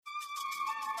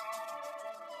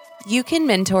You Can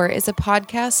Mentor is a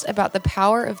podcast about the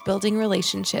power of building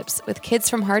relationships with kids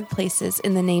from hard places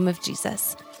in the name of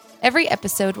Jesus. Every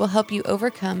episode will help you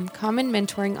overcome common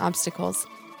mentoring obstacles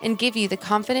and give you the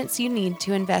confidence you need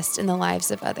to invest in the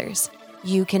lives of others.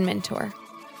 You Can Mentor.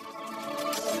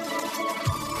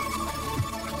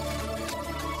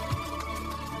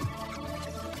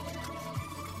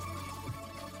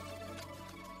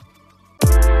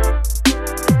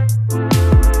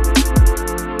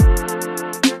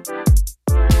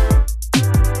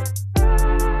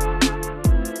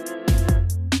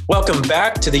 Welcome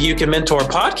back to the You Can Mentor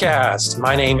podcast.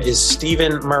 My name is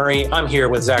Stephen Murray. I'm here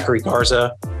with Zachary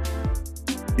Garza.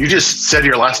 You just said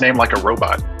your last name like a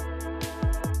robot.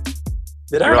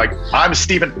 You're like, I'm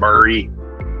Stephen Murray.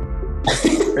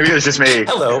 Maybe it was just me.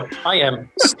 Hello, I am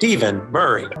Stephen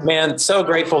Murray. Man, so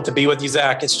grateful to be with you,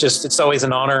 Zach. It's always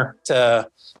an honor to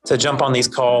jump on these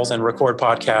calls and record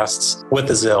podcasts with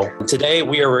the Zill. Today,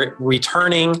 we are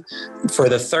returning for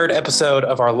the third episode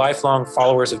of our Lifelong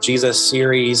Followers of Jesus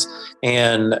series.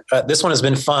 And this one has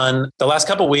been fun. The last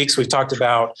couple of weeks, we've talked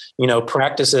about,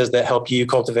 practices that help you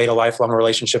cultivate a lifelong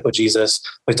relationship with Jesus.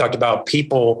 We've talked about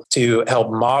people to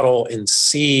help model and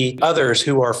see others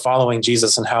who are following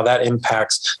Jesus and how that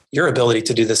impacts your ability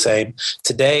to do the same.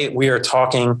 Today, we are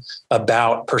talking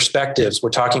about perspectives. We're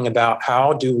talking about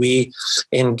how do we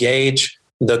engage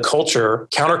the culture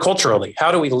counterculturally?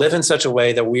 How do we live in such a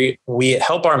way that we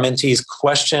help our mentees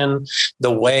question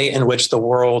the way in which the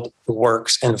world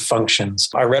works and functions?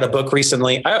 I read a book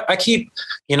recently. I keep,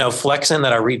 flexing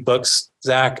that I read books,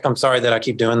 Zach. I'm sorry that I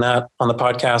keep doing that on the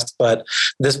podcast, but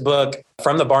this book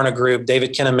from the Barna Group,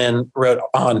 David Kinnaman wrote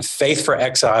on Faith for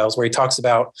Exiles, where he talks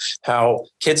about how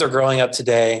kids are growing up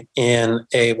today in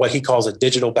what he calls a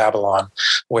digital Babylon,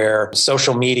 where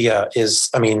social media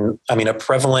is, a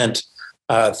prevalent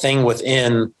thing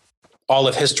within all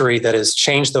of history that has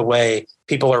changed the way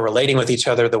people are relating with each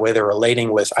other, the way they're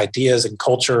relating with ideas and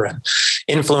culture and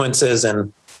influences.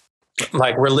 And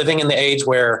we're living in the age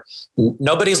where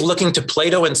nobody's looking to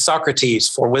Plato and Socrates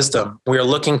for wisdom. We're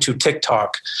looking to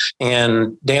TikTok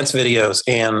and dance videos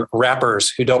and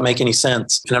rappers who don't make any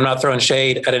sense. And I'm not throwing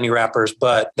shade at any rappers,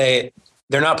 but they're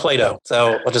not Plato.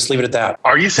 So I'll just leave it at that.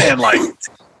 Are you saying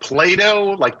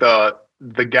Plato, like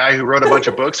the guy who wrote a bunch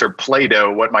of books, or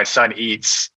Play-Doh, what my son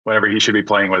eats whenever he should be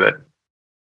playing with it?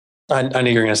 I knew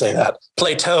you were going to say that.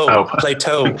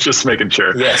 Plato. Just making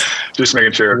sure. Yes. Just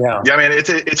making sure. Yeah.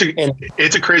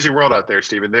 It's a crazy world out there,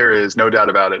 Stephen. There is no doubt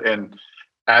about it. And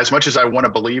as much as I want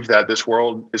to believe that this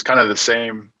world is kind of the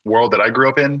same world that I grew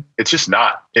up in, it's just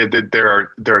not.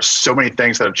 There are so many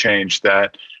things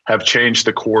that have changed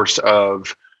the course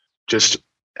of just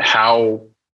how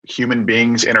human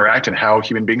beings interact and how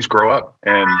human beings grow up.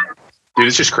 And dude,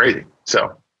 it's just crazy.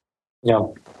 So,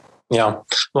 yeah.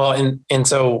 Well, and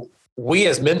so we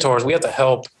as mentors, we have to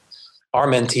help our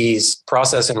mentees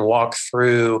process and walk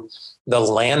through the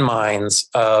landmines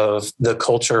of the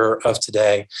culture of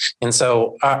today. And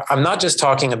so I'm not just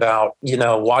talking about,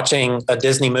 watching a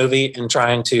Disney movie and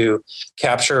trying to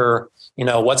capture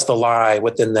what's the lie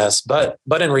within this? But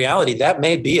in reality, that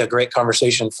may be a great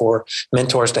conversation for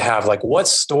mentors to have. Like, what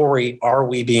story are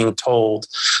we being told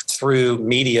through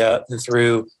media and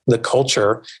through the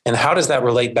culture? And how does that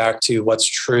relate back to what's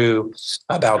true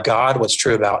about God, what's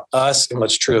true about us, and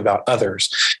what's true about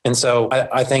others? And so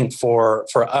I think for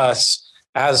us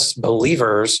as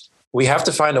believers, we have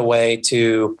to find a way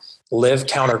to live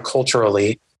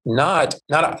counterculturally. Not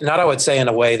I would say in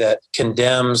a way that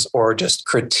condemns or just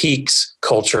critiques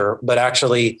culture, but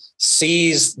actually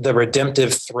sees the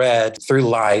redemptive thread through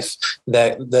life,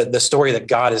 that the story that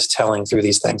God is telling through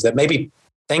these things, that maybe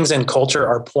things in culture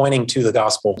are pointing to the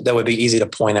gospel that would be easy to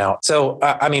point out. So,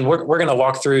 we're going to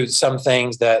walk through some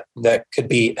things that could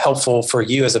be helpful for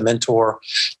you as a mentor,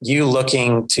 you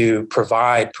looking to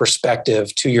provide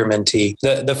perspective to your mentee.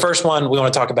 The first one we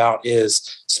want to talk about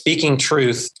is speaking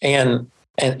truth. And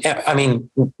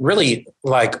really,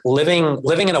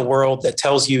 living in a world that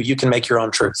tells you can make your own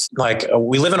truth.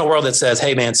 We live in a world that says,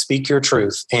 hey man, speak your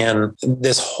truth. And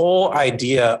this whole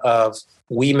idea of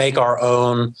we make our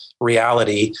own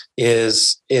reality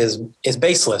is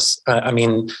baseless.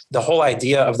 The whole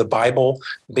idea of the Bible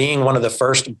being one of the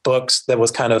first books that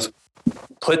was kind of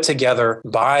put together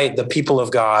by the people of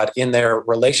God in their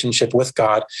relationship with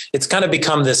God, it's kind of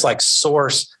become this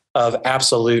source of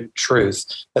absolute truth.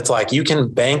 It's you can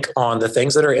bank on the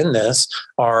things that are in this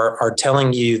are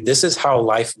telling you this is how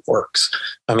life works.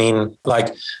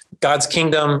 God's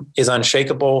kingdom is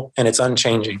unshakable and it's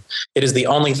unchanging. It is the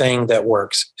only thing that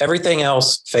works. Everything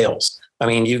else fails.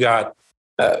 You got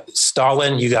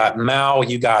Stalin, you got Mao,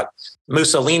 you got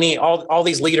Mussolini, all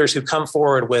these leaders who come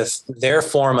forward with their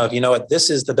form of, this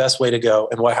is the best way to go.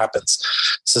 And what happens?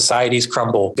 Societies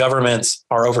crumble, governments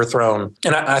are overthrown.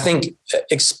 And I think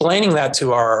explaining that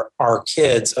to our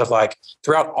kids of like,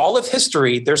 throughout all of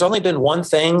history, there's only been one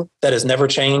thing that has never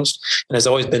changed and has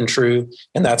always been true,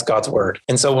 and that's God's word.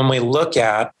 And so when we look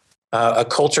at a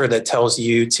culture that tells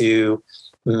you to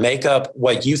make up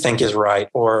what you think is right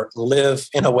or live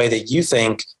in a way that you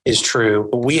think is true,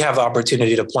 we have the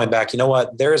opportunity to point back,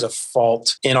 there is a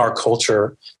fault in our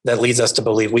culture that leads us to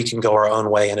believe we can go our own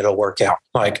way and it'll work out.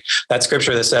 Like that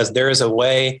scripture that says there is a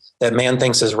way that man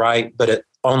thinks is right, but it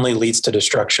only leads to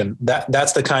destruction.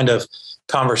 That's the kind of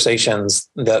conversations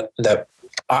that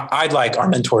I'd like our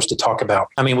mentors to talk about.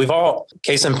 I mean,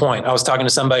 case in point, I was talking to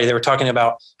somebody, they were talking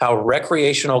about how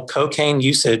recreational cocaine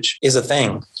usage is a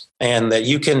thing and that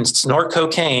you can snort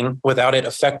cocaine without it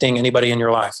affecting anybody in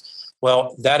your life.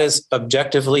 Well, that is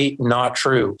objectively not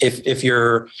true. If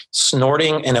you're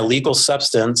snorting an illegal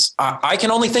substance, I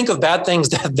can only think of bad things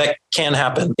that can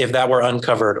happen if that were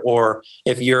uncovered, or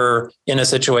if you're in a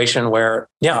situation where,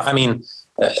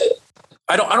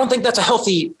 I don't think that's a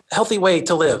healthy way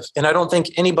to live. And I don't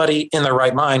think anybody in their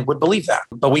right mind would believe that.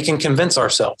 But we can convince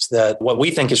ourselves that what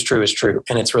we think is true,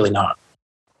 and it's really not.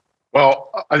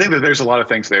 Well, I think that there's a lot of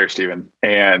things there, Stephen.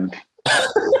 And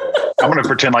I'm going to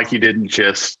pretend like you didn't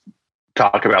just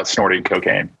talk about snorting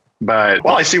cocaine. But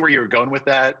I see where you're going with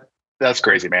that. That's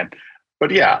crazy, man.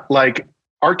 But yeah, like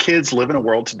our kids live in a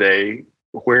world today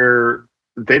where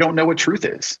they don't know what truth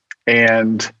is.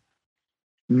 And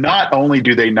not only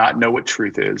do they not know what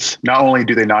truth is, not only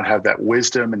do they not have that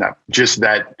wisdom and that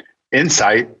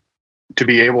insight to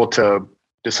be able to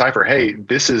decipher, hey,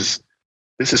 this is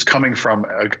coming from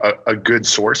a good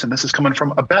source and this is coming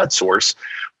from a bad source.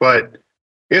 But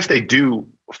if they do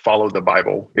follow the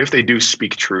Bible, if they do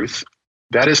speak truth,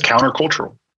 that is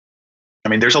countercultural. I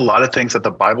mean, there's a lot of things that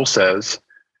the Bible says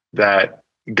that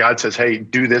God says, hey,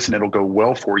 do this and it'll go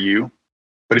well for you.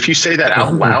 But if you say that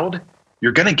out loud,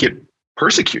 you're going to get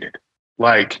persecuted.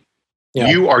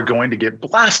 You are going to get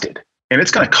blasted and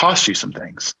it's going to cost you some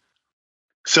things.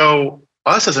 So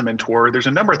us as a mentor, there's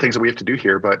a number of things that we have to do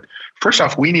here, but first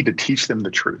off, we need to teach them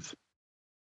the truth.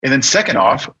 And then second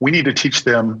off, we need to teach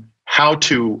them how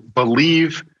to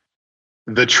believe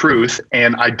the truth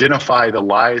and identify the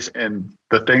lies and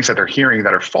the things that they're hearing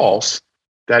that are false,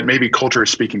 that maybe culture is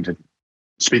speaking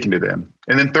to them.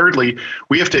 And then thirdly,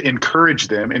 we have to encourage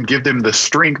them and give them the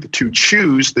strength to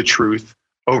choose the truth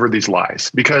over these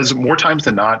lies, because more times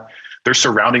than not, they're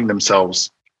surrounding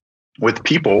themselves with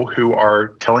people who are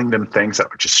telling them things that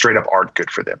just straight up aren't good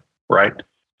for them, right?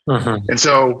 Mm-hmm. And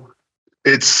so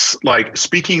it's like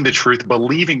speaking the truth,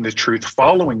 believing the truth,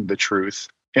 following the truth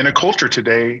in a culture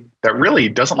today that really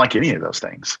doesn't like any of those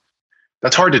things.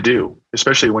 That's hard to do,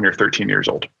 especially when you're 13 years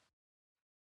old.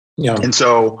 Yeah. And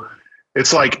so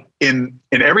it's like in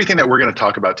everything that we're going to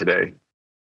talk about today,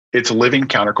 it's living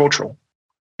countercultural.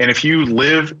 And if you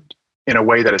live in a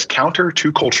way that is counter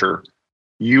to culture,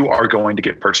 you are going to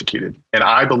get persecuted. And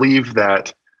I believe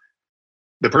that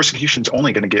the persecution is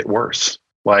only going to get worse.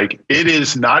 Like, it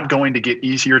is not going to get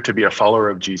easier to be a follower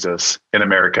of Jesus in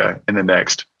America in the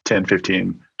next 10,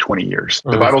 15, 20 years.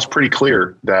 Mm-hmm. The Bible's pretty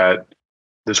clear that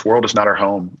this world is not our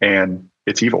home and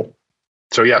it's evil.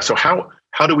 So yeah, so how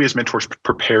do we as mentors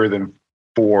prepare them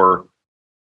for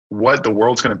what the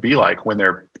world's going to be like when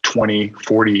they're 20,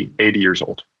 40, 80 years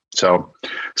old? So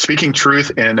speaking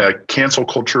truth in a cancel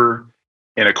culture,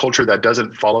 in a culture that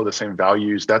doesn't follow the same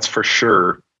values, that's for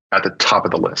sure at the top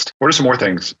of the list. What are some more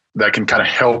things that can kind of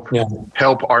help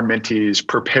our mentees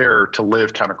prepare to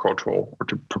live countercultural or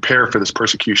to prepare for this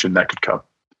persecution that could come?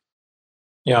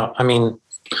 Yeah, I mean,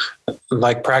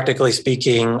 like practically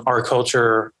speaking, our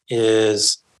culture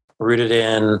is rooted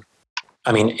in,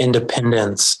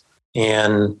 independence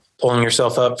and pulling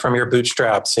yourself up from your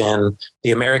bootstraps and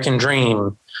the American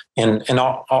dream. And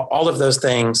all of those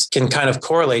things can kind of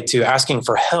correlate to asking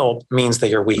for help means that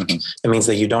you're weak. Mm-hmm. It means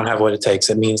that you don't have what it takes.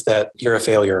 It means that you're a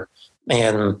failure.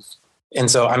 And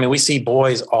so, we see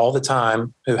boys all the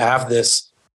time who have this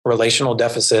relational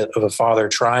deficit of a father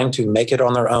trying to make it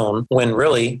on their own, when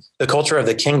really the culture of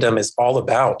the kingdom is all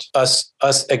about us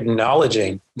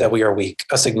acknowledging that we are weak,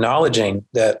 us acknowledging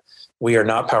that we are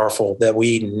not powerful, that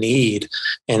we need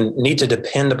to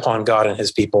depend upon God and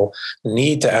his people,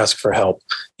 need to ask for help,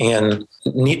 and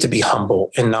need to be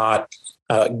humble and not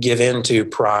give in to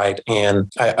pride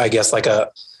and I guess like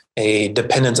a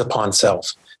dependence upon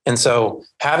self. And so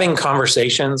having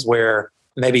conversations where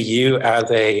maybe you as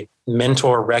a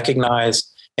mentor recognize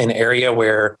an area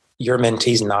where your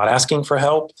mentee's not asking for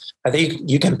help, I think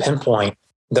you can pinpoint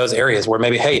those areas where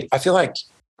maybe, hey, I feel like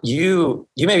you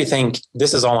maybe think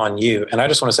this is all on you. And I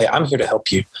just want to say, I'm here to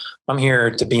help you. I'm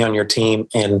here to be on your team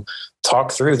and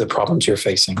talk through the problems you're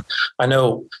facing. I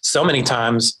know so many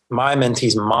times my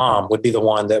mentee's mom would be the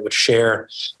one that would share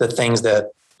the things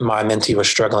that my mentee was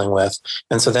struggling with.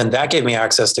 And so then that gave me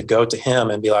access to go to him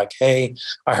and be like, hey,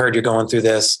 I heard you're going through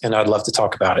this and I'd love to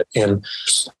talk about it. And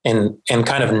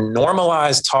kind of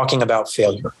normalize talking about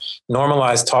failure,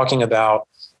 normalize talking about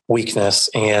weakness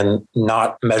and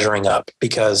not measuring up,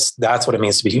 because that's what it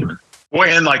means to be human. Well,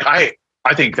 and like, I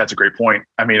think that's a great point.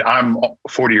 I mean, I'm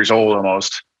 40 years old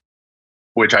almost,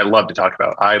 which I love to talk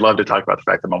about. I love to talk about the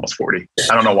fact that I'm almost 40.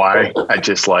 I don't know why. I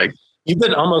just like, you've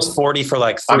been almost 40 for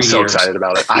like 3 years. I'm so excited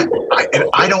about it.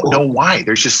 I don't know why.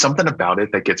 There's just something about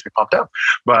it that gets me pumped up.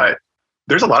 But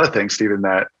there's a lot of things, Stephen,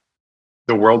 that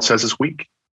the world says is weak.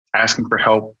 Asking for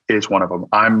help is one of them.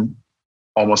 I'm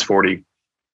almost 40,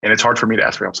 and it's hard for me to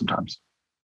ask for help sometimes.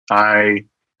 I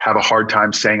have a hard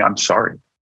time saying I'm sorry,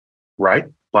 right?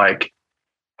 Like,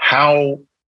 how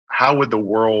would the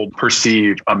world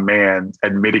perceive a man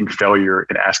admitting failure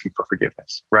and asking for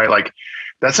forgiveness, right? Like,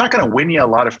 that's not going to win you a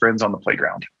lot of friends on the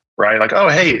playground, right? Like, oh,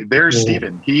 hey, there's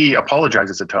Stephen. He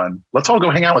apologizes a ton. Let's all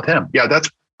go hang out with him. Yeah, that's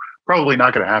probably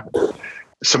not going to happen.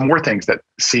 Some more things that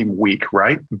seem weak,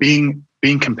 right? Being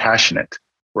compassionate,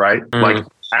 right? Like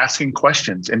asking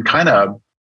questions and kind of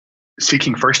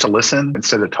seeking first to listen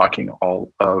instead of talking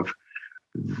all of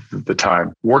the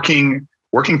time. Working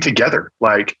together.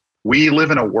 Like, we live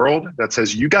in a world that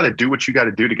says you got to do what you got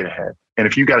to do to get ahead. And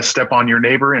if you got to step on your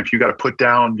neighbor and if you got to put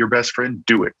down your best friend,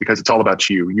 do it, because it's all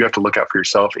about you. You have to look out for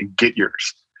yourself and get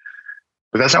yours.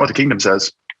 But that's not what the kingdom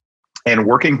says. And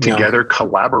working together,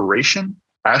 collaboration,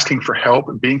 asking for help,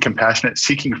 being compassionate,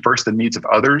 seeking first the needs of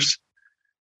others,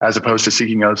 as opposed to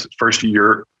seeking us first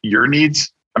your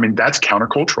needs. I mean, that's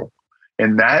countercultural.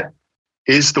 And that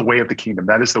is the way of the kingdom.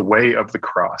 That is the way of the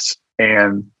cross.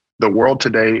 And the world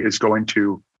today is going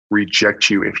to reject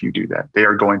you if you do that. They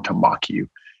are going to mock you.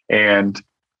 And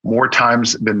more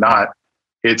times than not,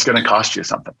 it's going to cost you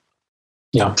something.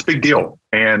 Yeah. It's a big deal.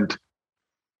 And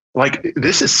like,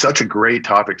 this is such a great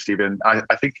topic, Stephen.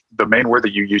 I think the main word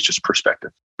that you used is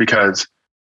perspective, because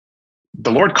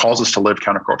the Lord calls us to live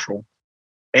countercultural,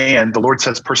 and the Lord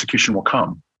says persecution will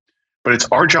come. But it's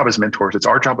our job as mentors, it's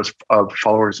our job as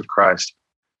followers of Christ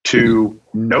to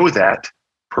know that,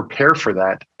 prepare for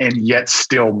that, and yet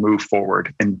still move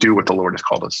forward and do what the Lord has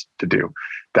called us to do.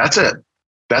 That's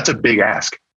a big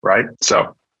ask, right?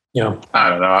 So yeah, I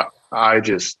don't know. I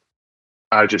just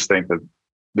think that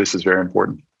this is very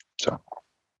important. So,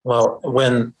 well,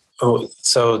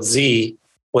 so Z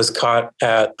was caught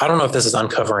at, I don't know if this is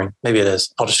uncovering, maybe it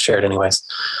is. I'll just share it anyways.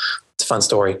 It's a fun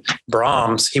story.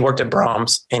 Brahms, he worked at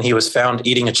Brahms and he was found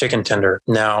eating a chicken tender.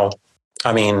 Now,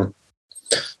 I mean,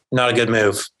 not a good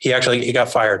move. He got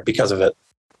fired because of it.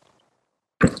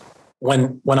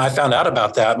 When I found out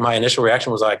about that, my initial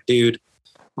reaction was like, dude,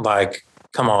 like,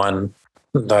 come on,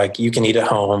 like, you can eat at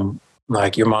home.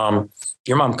 Like, your mom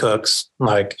cooks.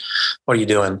 Like, what are you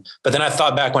doing? But then I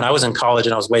thought back when I was in college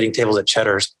and I was waiting tables at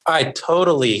Cheddar's, I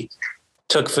totally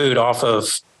took food off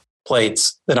of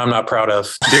plates that I'm not proud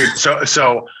of. Dude,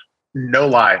 so no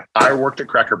lie, I worked at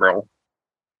Cracker Barrel,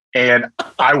 and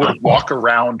I would walk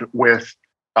around with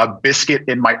a biscuit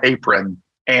in my apron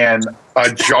and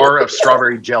a jar of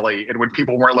strawberry jelly. And when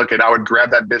people weren't looking, I would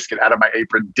grab that biscuit out of my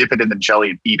apron, dip it in the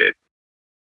jelly, and eat it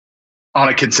on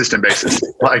a consistent basis.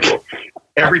 Like,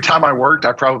 every time I worked,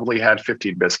 I probably had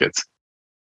 15 biscuits.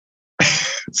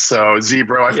 So, Z,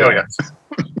 bro, I feel you.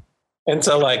 And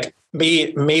so, like,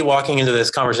 me walking into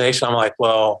this conversation, I'm like,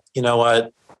 well, you know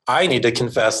what? I need to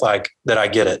confess, like, that I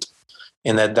get it.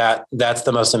 And that's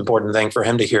the most important thing for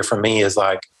him to hear from me is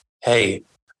like, hey,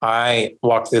 I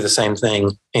walked through the same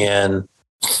thing and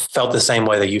felt the same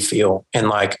way that you feel. And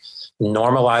like,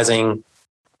 normalizing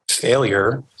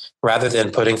failure rather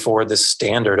than putting forward this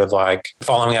standard of like,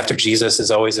 following after Jesus is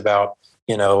always about,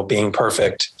 being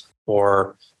perfect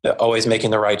or always making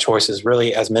the right choices.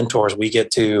 Really, as mentors, we get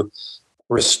to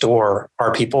restore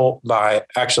our people by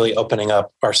actually opening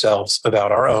up ourselves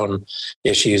about our own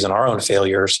issues and our own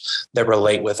failures that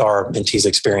relate with our mentees'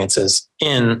 experiences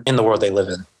in the world they live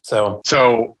in.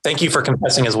 So thank you for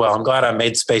confessing as well. I'm glad I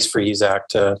made space for you, Zach,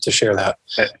 to share that.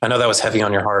 I know that was heavy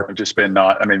on your heart. I've just been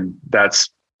that's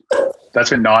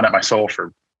been gnawing at my soul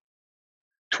for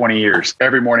 20 years.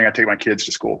 Every morning I take my kids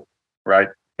to school, right?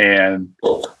 And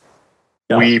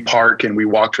we park and we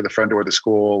walk to the front door of the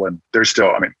school, and there's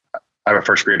still, I have a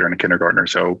first grader and a kindergartner.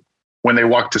 So when they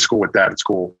walk to school with that, it's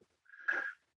cool.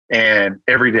 And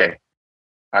every day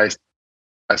I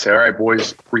say, all right,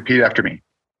 boys, repeat after me.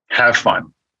 Have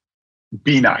fun.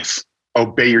 Be nice.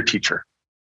 Obey your teacher.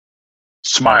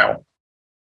 smile.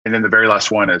 And then the very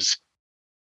last one is,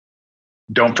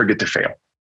 don't forget to fail.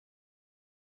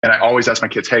 And I always ask my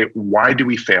kids, hey, why do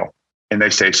we fail? And they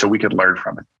say, so we could learn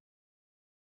from it.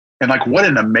 And like, what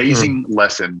an amazing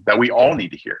lesson that we all need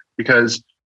to hear, because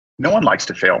no one likes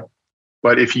to fail.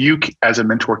 But if you, as a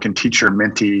mentor, can teach your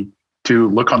mentee to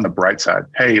look on the bright side,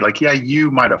 hey, like, yeah,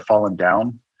 you might have fallen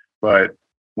down, but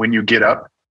when you get up,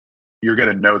 you're going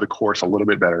to know the course a little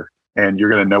bit better, and you're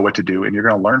going to know what to do, and you're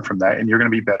going to learn from that, and you're going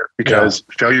to be better, because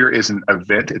failure is an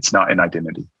event. It's not an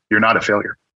identity. You're not a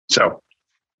failure. So,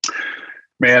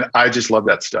 man, I just love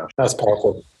that stuff. That's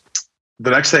powerful. The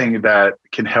next thing that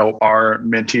can help our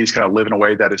mentees kind of live in a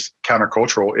way that is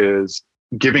countercultural is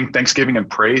giving thanksgiving and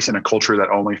praise in a culture that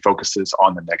only focuses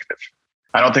on the negative.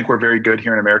 I don't think we're very good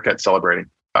here in America at celebrating.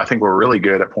 I think we're really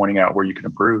good at pointing out where you can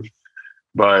improve.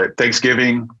 But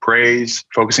thanksgiving, praise,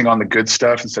 focusing on the good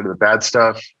stuff instead of the bad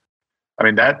stuff, I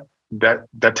mean,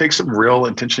 that takes some real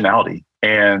intentionality.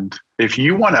 And if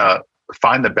you want to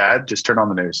find the bad, just turn on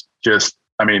the news.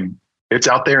 It's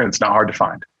out there and it's not hard to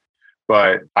find.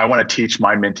 But I want to teach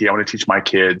my mentee, I want to teach my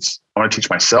kids, I want to teach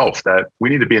myself that we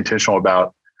need to be intentional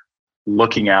about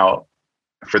looking out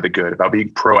for the good, about being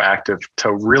proactive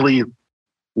to really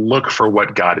look for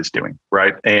what God is doing,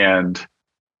 right? And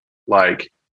like,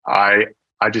 I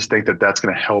just think that that's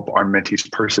going to help our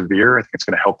mentees persevere. I think it's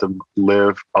going to help them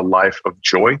live a life of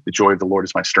joy. The joy of the Lord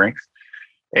is my strength.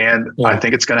 And I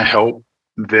think it's going to help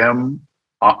them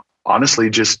honestly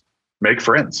just make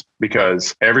friends,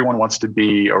 because everyone wants to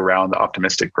be around the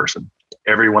optimistic person.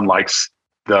 Everyone likes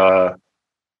the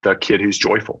kid who's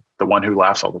joyful, the one who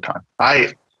laughs all the time.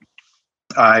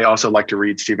 I also like to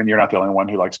read. Stephen, you're not the only one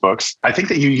who likes books. I think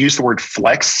that you use the word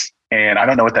flex, and I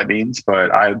don't know what that means,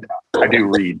 but I do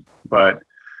read. But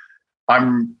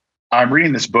I'm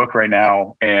reading this book right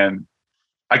now, and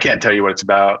I can't tell you what it's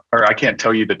about, or I can't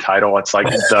tell you the title. It's like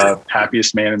The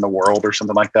Happiest Man in the World or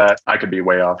something like that. I could be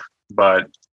way off, but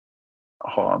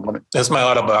hold on. That's my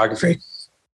autobiography.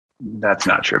 That's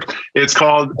not true. It's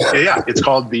called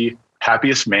The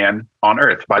Happiest Man on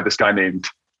Earth by this guy named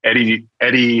Eddie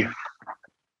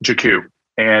Jaku.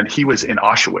 And he was in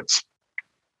Auschwitz.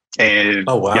 And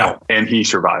and he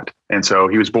survived. And so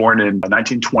he was born in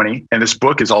 1920. And this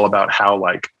book is all about how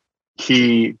like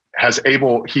he has been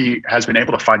able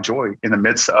to find joy in the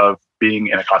midst of being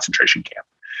in a concentration camp.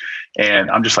 And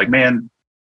I'm just like, man,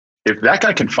 if that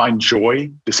guy can find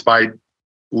joy despite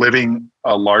living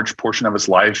a large portion of his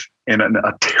life in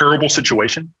a terrible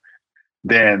situation,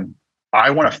 then I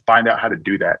want to find out how to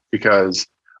do that, because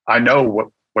I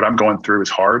know what I'm going through is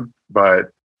hard, but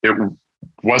it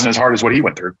wasn't as hard as what he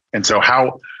went through. And so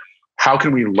how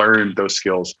can we learn those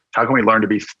skills? How can we learn to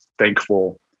be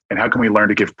thankful? And how can we learn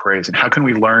to give praise? And how can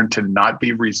we learn to not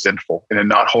be resentful and to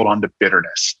not hold on to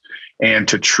bitterness and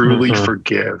to truly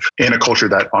forgive in a culture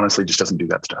that honestly just doesn't do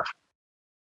that stuff?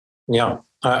 Yeah.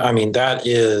 I mean, that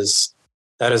is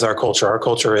our culture. Our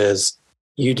culture is,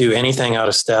 you do anything out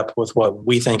of step with what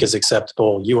we think is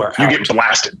acceptable, you get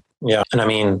blasted. Yeah. And I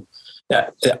mean,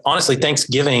 honestly,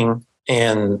 Thanksgiving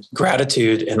and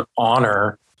gratitude and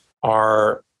honor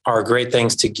are great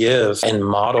things to give and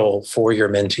model for your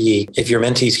mentee. If your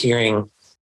mentee's hearing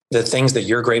the things that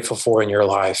you're grateful for in your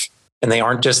life, and they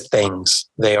aren't just things,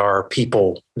 they are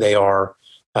people, they are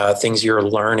things you're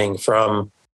learning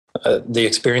from the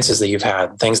experiences that you've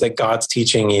had, things that God's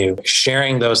teaching you.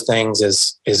 Sharing those things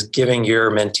is giving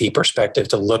your mentee perspective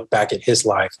to look back at his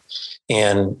life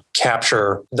and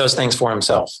capture those things for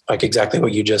himself. Like exactly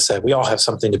what you just said. We all have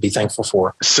something to be thankful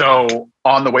for. So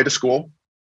on the way to school,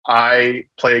 I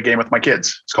play a game with my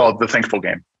kids. It's called the Thankful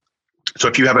Game. So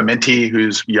if you have a mentee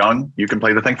who's young, you can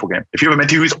play the Thankful Game. If you have a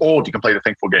mentee who's old, you can play the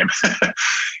Thankful Game.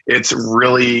 It's a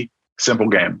really simple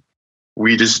game.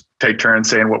 We just take turns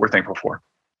saying what we're thankful for.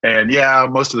 And yeah,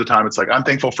 most of the time it's like, I'm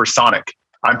thankful for Sonic.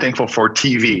 I'm thankful for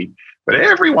TV. But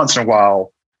every once in a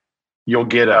while, you'll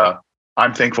get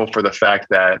I'm thankful for the fact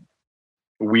that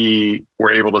we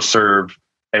were able to serve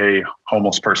a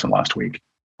homeless person last week.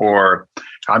 Or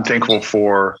I'm thankful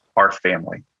for our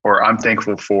family. Or I'm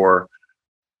thankful for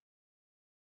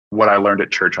what I learned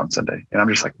at church on Sunday. And I'm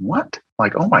just like, what?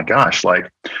 Like, oh my gosh.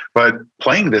 Like, but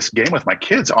playing this game with my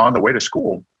kids on the way to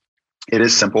school, it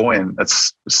is simple, and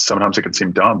sometimes it can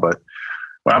seem dumb, but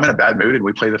when I'm in a bad mood and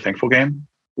we play the Thankful Game,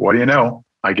 what do you know?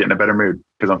 I get in a better mood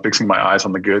because I'm fixing my eyes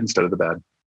on the good instead of the bad.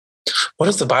 What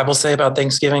does the Bible say about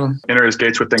Thanksgiving? Enter his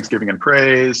gates with thanksgiving and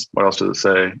praise. What else does it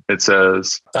say? It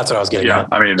says... That's what I was getting at.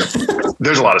 I mean,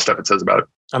 there's a lot of stuff it says about it.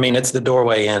 I mean, it's the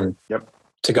doorway in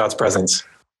to God's presence.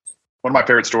 One of my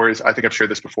favorite stories, I think I've shared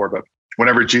this before, but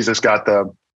whenever Jesus got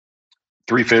the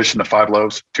 3 fish and the 5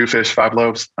 loaves, 2 fish, 5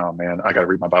 loaves. Oh man, I got to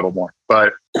read my Bible more.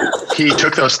 But he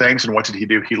took those things, and what did he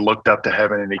do? He looked up to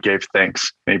heaven and he gave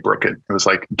thanks, and he broke it. It was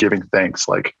like giving thanks,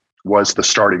 like was the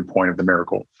starting point of the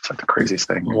miracle. It's like the craziest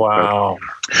thing. Wow.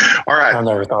 But, all right. I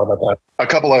never thought about that. A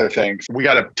couple other things. We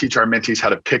got to teach our mentees how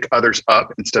to pick others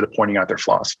up instead of pointing out their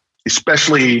flaws,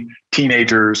 especially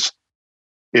teenagers.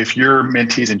 If you're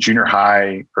mentees in junior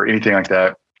high or anything like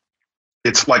that,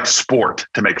 it's like sport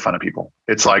to make fun of people.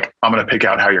 It's like, I'm going to pick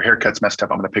out how your haircut's messed up.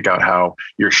 I'm going to pick out how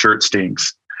your shirt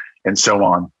stinks and so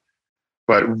on.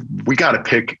 But we got to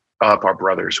pick up our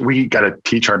brothers. We got to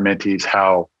teach our mentees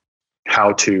how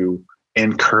to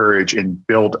encourage and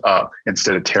build up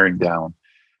instead of tearing down.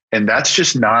 And that's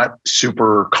just not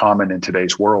super common in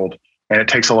today's world. And it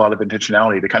takes a lot of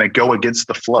intentionality to kind of go against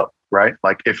the flow, right?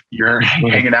 Like if you're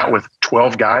hanging out with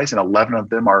 12 guys and 11 of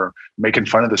them are making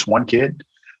fun of this one kid,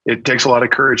 it takes a lot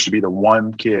of courage to be the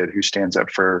one kid who stands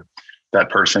up for that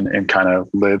person and kind of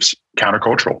lives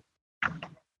countercultural.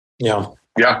 Yeah.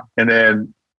 Yeah. And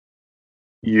then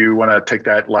you want to take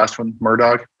that last one,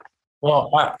 Murdoch?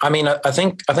 Well, I mean, I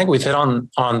think we've hit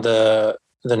on the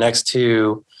next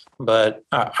two, but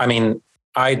I mean,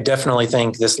 I definitely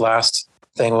think this last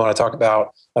thing we want to talk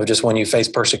about of just when you face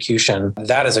persecution,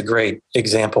 that is a great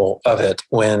example of it.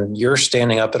 When you're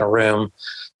standing up in a room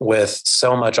with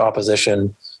so much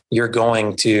opposition, you're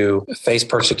going to face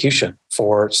persecution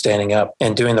for standing up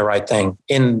and doing the right thing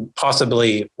in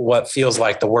possibly what feels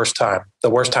like the worst time. The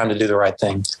worst time to do the right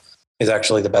thing is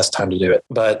actually the best time to do it.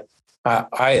 But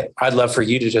I'd love for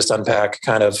you to just unpack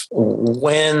kind of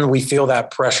when we feel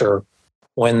that pressure,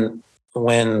 when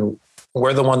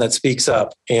we're the one that speaks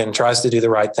up and tries to do the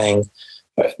right thing.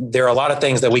 There are a lot of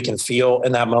things that we can feel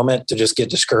in that moment to just get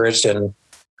discouraged and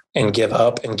give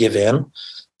up and give in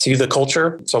to the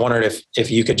culture. So I wondered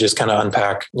if you could just kind of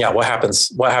unpack, what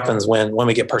happens when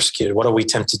we get persecuted? What are we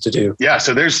tempted to do? Yeah.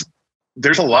 So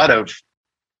there's a lot of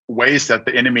ways that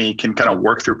the enemy can kind of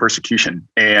work through persecution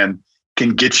and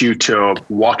can get you to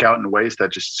walk out in ways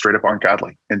that just straight up aren't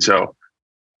godly. And so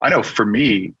I know for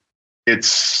me,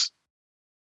 it's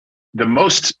the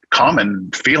most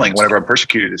common feeling whenever I'm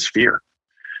persecuted is fear.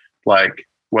 Like,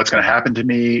 what's going to happen to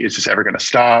me? Is this ever going to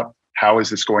stop? How is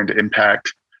this going to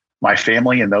impact my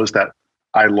family and those that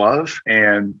I love?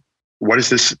 And what is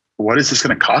this going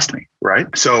to cost me? Right.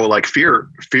 So like fear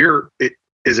it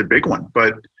is a big one,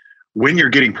 but when you're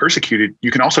getting persecuted,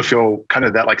 you can also feel kind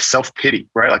of that like self-pity,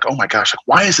 right? Like, oh my gosh, like,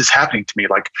 why is this happening to me?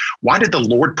 Like, why did the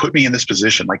Lord put me in this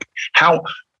position? Like how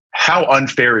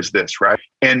unfair is this? Right.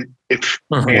 And if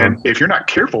you're not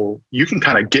careful, you can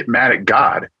kind of get mad at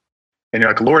God and you're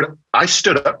like, Lord, I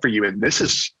stood up for you. And this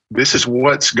is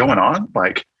what's going on.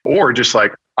 Like, or just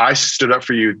like, I stood up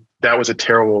for you. That was a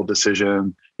terrible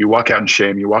decision. You walk out in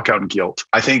shame. You walk out in guilt.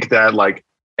 I think that like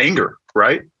anger,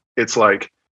 right? It's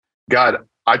like, God,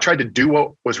 I tried to do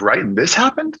what was right and this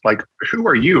happened. Like, who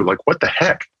are you? Like, what the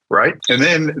heck? Right. And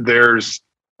then there is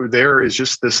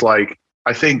just this, like,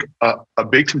 I think a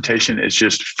big temptation is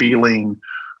just feeling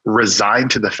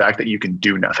resigned to the fact that you can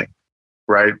do nothing.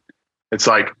 Right. It's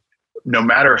like, no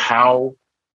matter how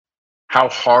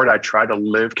hard I try to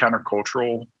live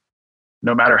countercultural,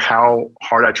 no matter how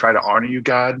hard I try to honor you,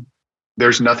 God,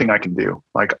 there's nothing I can do.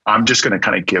 Like, I'm just going to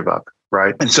kind of give up.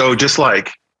 Right. And so just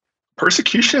like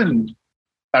persecution,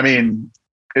 I mean,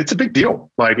 it's a big deal.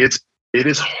 Like it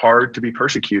is hard to be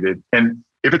persecuted. And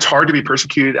if it's hard to be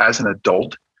persecuted as an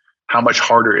adult, how much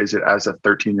harder is it as a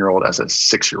 13-year-old, as a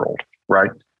 6-year-old,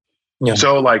 right? Yeah.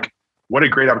 So like, what a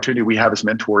great opportunity we have as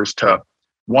mentors to,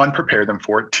 1, prepare them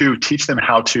for it, 2, teach them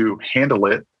how to handle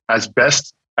it as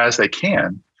best as they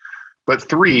can. But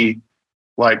 3,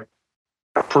 like,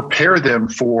 prepare them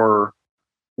for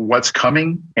what's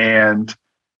coming. And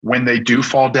when they do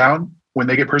fall down, when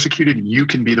they get persecuted, you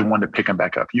can be the one to pick them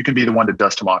back up. You can be the one to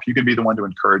dust them off. You can be the one to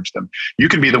encourage them. You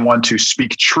can be the one to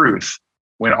speak truth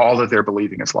when all that they're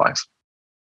believing is lies.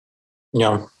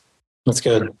 Yeah, that's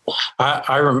good.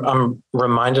 I'm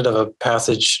reminded of a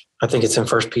passage, I think it's in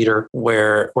 1 Peter,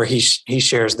 where he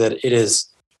shares that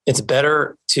it's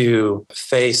better to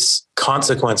face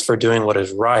consequence for doing what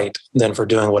is right than for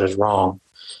doing what is wrong.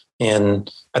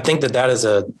 And I think that's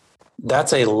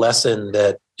a lesson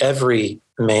that every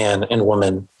man and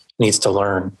woman needs to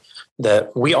learn,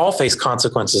 that we all face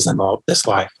consequences in this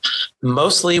life.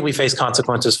 Mostly we face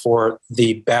consequences for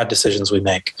the bad decisions we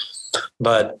make,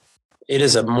 but it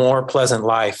is a more pleasant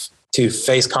life to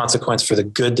face consequence for the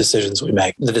good decisions we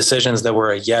make, the decisions that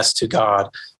were a yes to God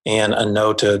and a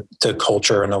no to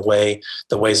culture and the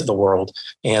ways of the world.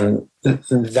 And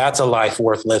that's a life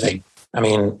worth living. I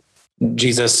mean,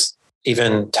 Jesus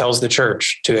even tells the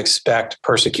church to expect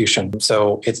persecution.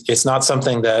 So it's not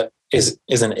something that is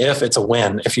an if, it's a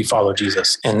when if you follow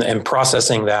Jesus, and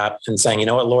processing that and saying, you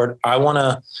know what, Lord, I want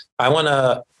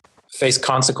to face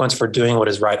consequence for doing what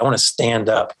is right. I want to stand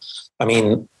up.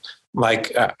 Obviously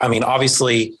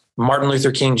Martin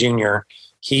Luther King Jr.,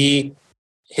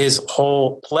 his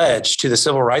whole pledge to the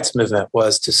civil rights movement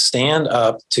was to stand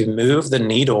up, to move the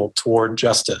needle toward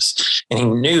justice. And he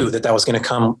knew that was going to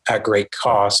come at great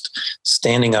cost,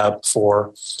 standing up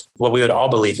for what we would all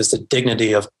believe is the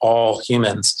dignity of all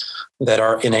humans that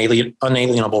are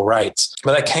unalienable rights.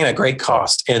 But that came at great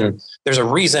cost. And there's a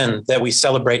reason that we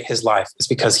celebrate his life. It's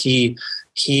because he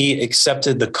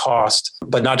accepted the cost,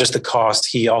 but not just the cost,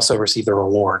 he also received the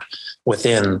reward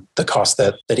within the cost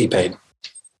that he paid.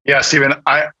 Yeah, Stephen,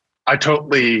 I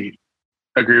totally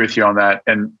agree with you on that.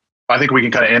 And I think we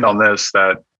can kind of end on this,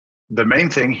 that the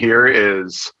main thing here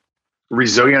is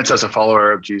resilience as a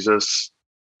follower of Jesus.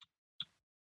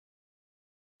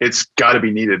 It's got to be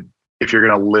needed if you're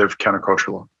going to live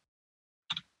countercultural.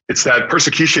 It's that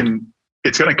persecution,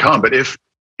 it's going to come. But if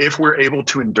we're able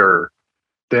to endure,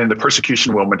 then the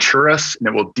persecution will mature us and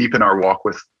it will deepen our walk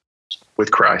with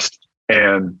Christ.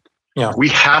 And we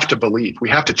have to believe, we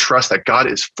have to trust that God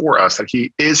is for us, that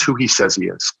he is who he says he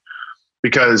is,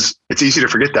 because it's easy to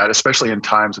forget that, especially in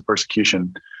times of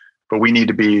persecution, but we need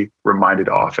to be reminded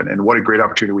often. And what a great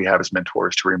opportunity we have as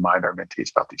mentors to remind our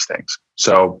mentees about these things.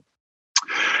 So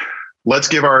let's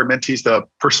give our mentees the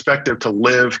perspective to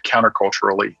live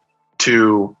counterculturally,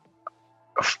 to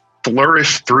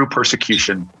flourish through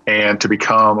persecution, and to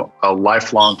become a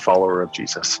lifelong follower of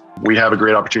Jesus. We have a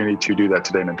great opportunity to do that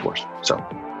today, mentors. So.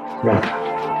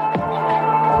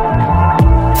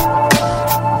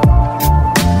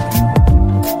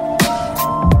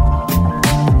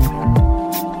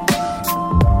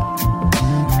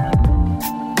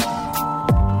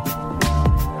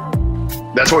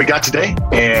 That's what we got today.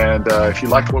 And if you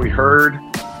liked what we heard,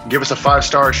 give us a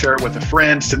 5-star, share it with a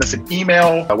friend, send us an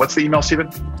email. What's the email,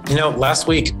 Stephen? Last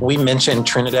week we mentioned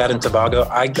Trinidad and Tobago.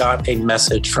 I got a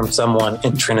message from someone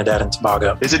in Trinidad and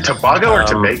Tobago. Is it Tobago or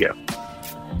Tobago?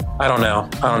 I don't know.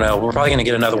 We're probably going to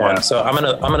get another one. So I'm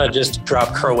gonna just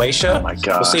drop Croatia. Oh my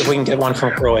gosh. We'll see if we can get one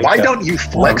from Croatia. Why don't you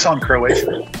flex on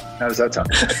Croatia? How does that sound?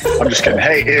 I'm just kidding.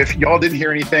 Hey, if y'all didn't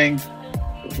hear anything,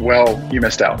 well, you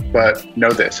missed out. But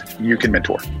know this, you can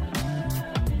mentor.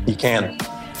 You can.